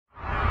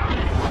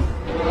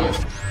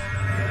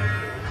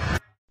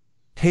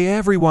Hey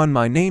everyone,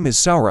 my name is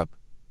Saurabh.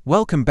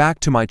 Welcome back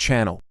to my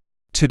channel.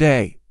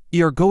 Today,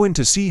 we are going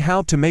to see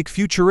how to make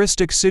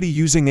futuristic city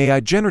using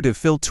AI Generative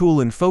Fill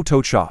tool in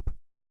Photoshop.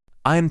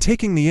 I am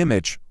taking the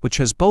image, which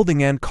has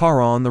building and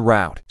car on the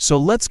route. So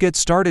let's get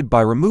started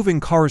by removing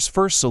cars.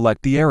 First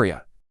select the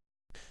area.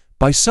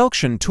 By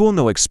selection tool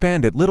now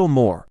expand it little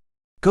more.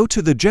 Go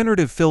to the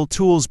Generative Fill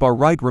tools bar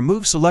right,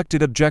 remove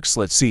selected objects.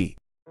 Let's see.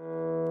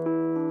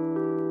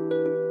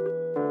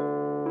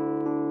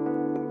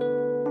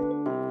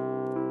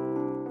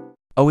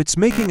 Oh, it's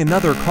making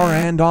another car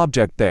and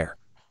object there.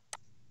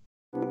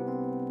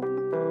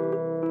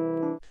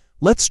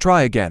 Let's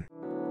try again.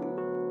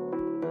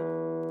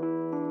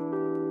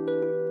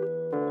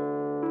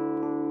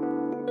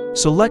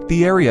 Select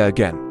the area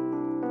again.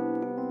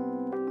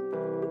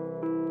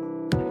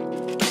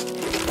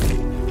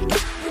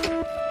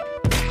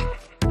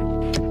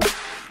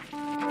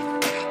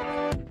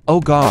 Oh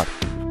God!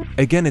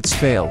 Again it's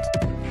failed.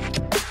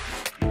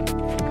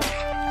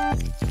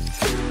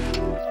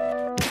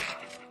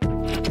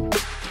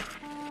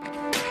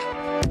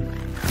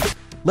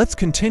 Let's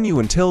continue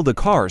until the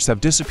cars have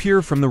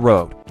disappeared from the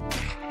road.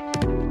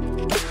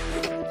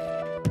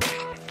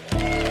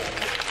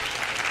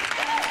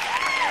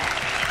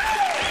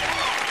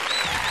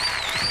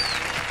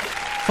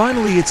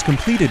 Finally, it's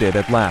completed it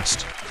at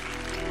last.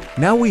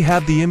 Now we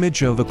have the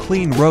image of a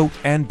clean road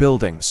and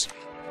buildings.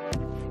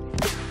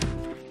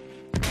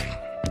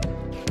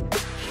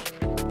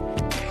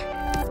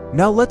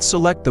 Now let's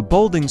select the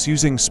buildings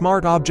using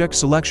Smart Object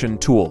Selection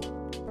tool.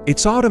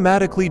 It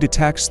automatically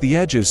detects the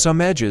edges.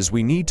 Some edges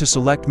we need to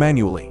select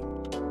manually.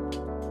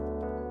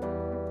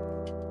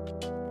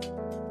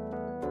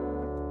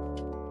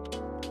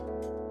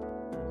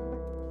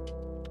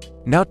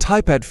 Now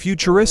type at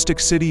Futuristic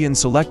City in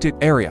selected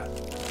area.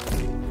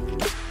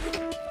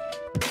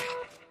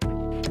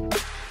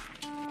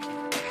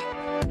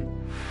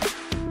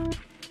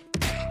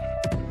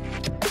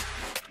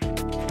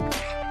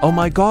 Oh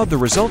my God, the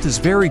result is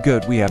very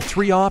good. We have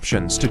 3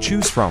 options to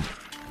choose from.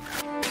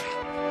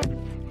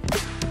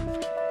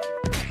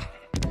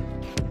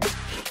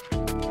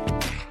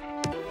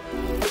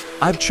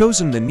 I've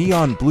chosen the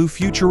neon blue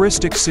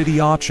futuristic city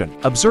option.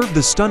 Observe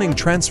the stunning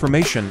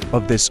transformation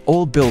of this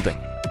old building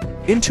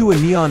into a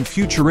neon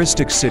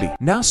futuristic city.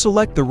 Now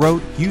select the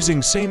road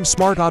using same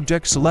Smart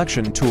Object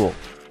Selection tool.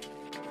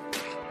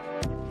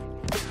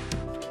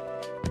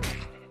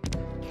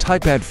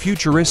 Type add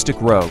futuristic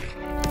road.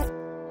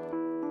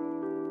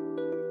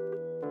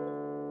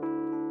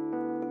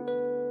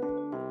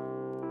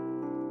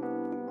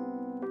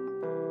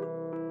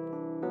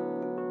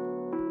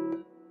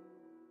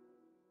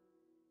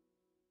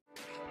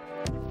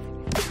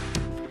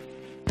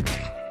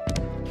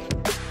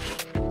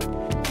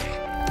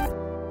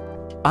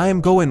 I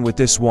am going with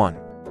this one.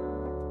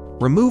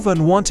 Remove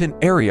unwanted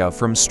area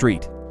from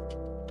street.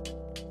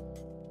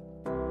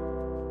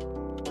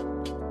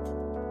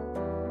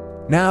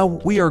 Now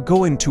we are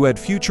going to add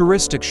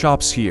futuristic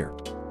shops here.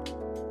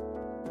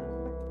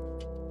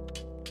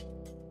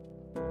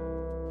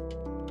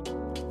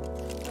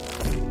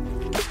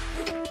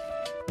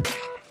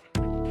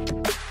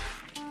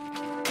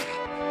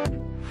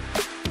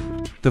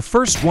 The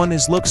first one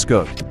looks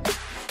good.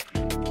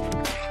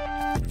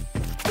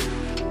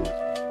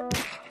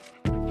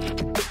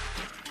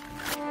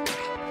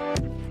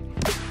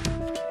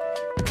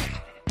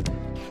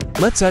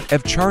 Let's add a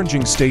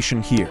charging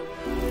station here.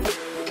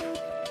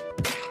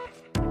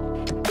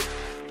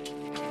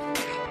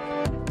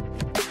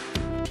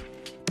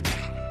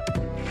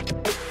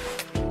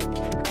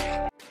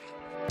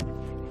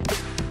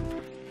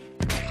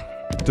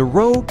 The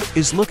road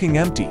is looking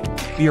empty.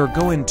 We are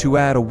going to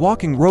add a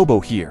walking robo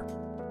here.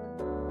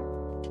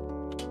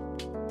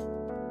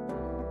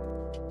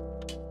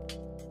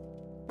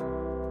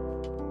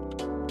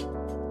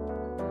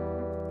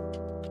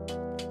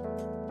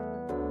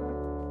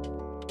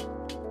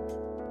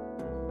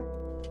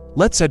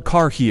 Let's add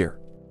car here.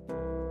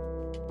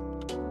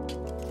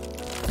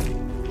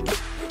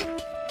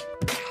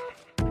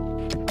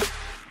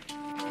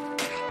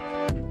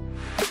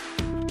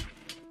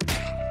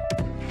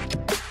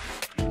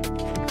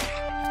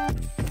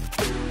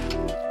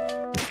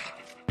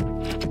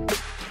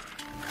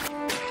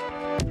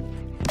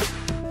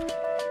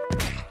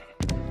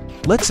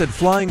 Let's add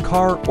flying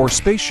car or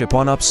spaceship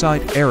on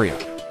upside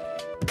area.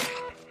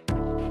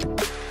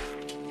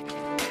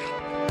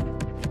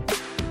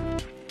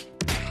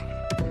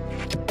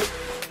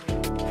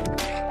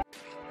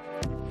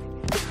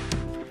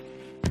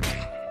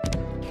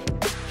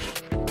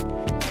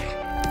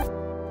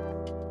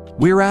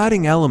 We're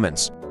adding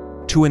elements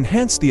to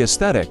enhance the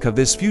aesthetic of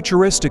this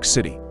futuristic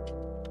city.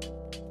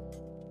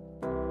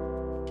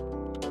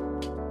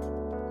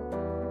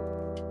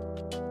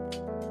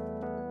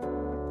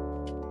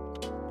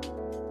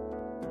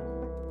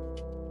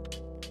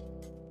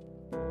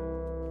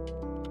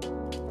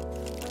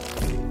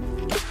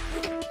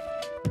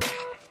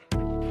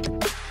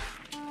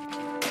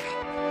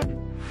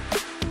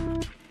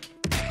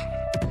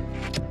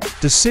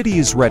 The city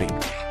is ready.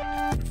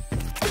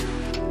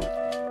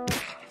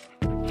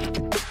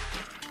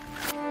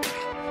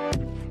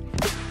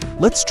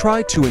 Let's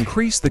try to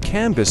increase the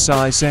canvas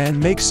size and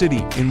make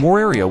city in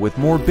more area with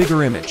more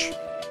bigger image.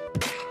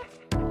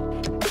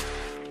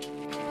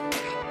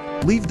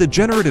 Leave the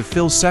Generative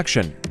Fill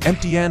section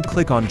empty and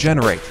click on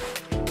Generate.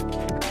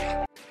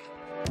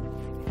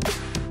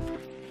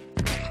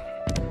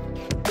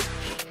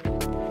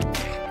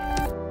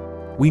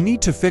 We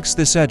need to fix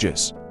this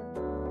edges.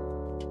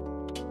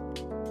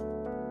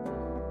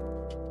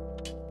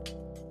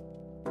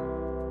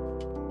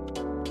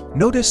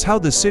 Notice how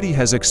the city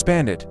has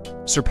expanded,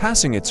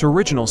 surpassing its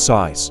original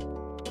size.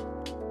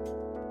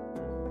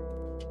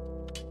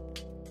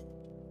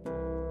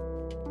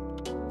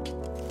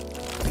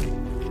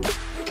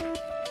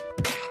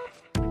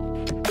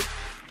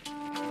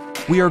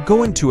 We are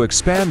going to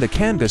expand the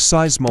canvas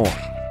size more.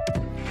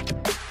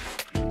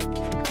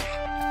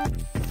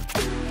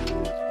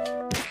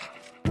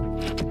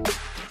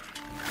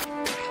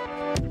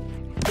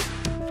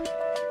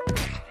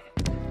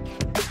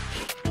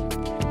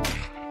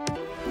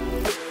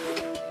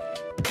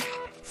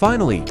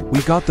 Finally,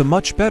 we got the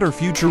much better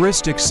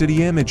futuristic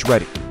city image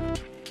ready.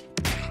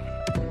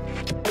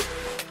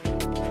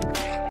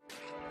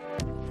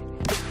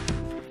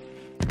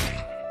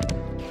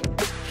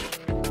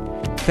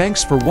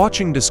 Thanks for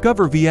watching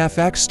Discover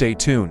VFX. Stay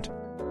tuned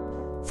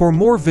for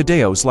more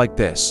videos like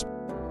this.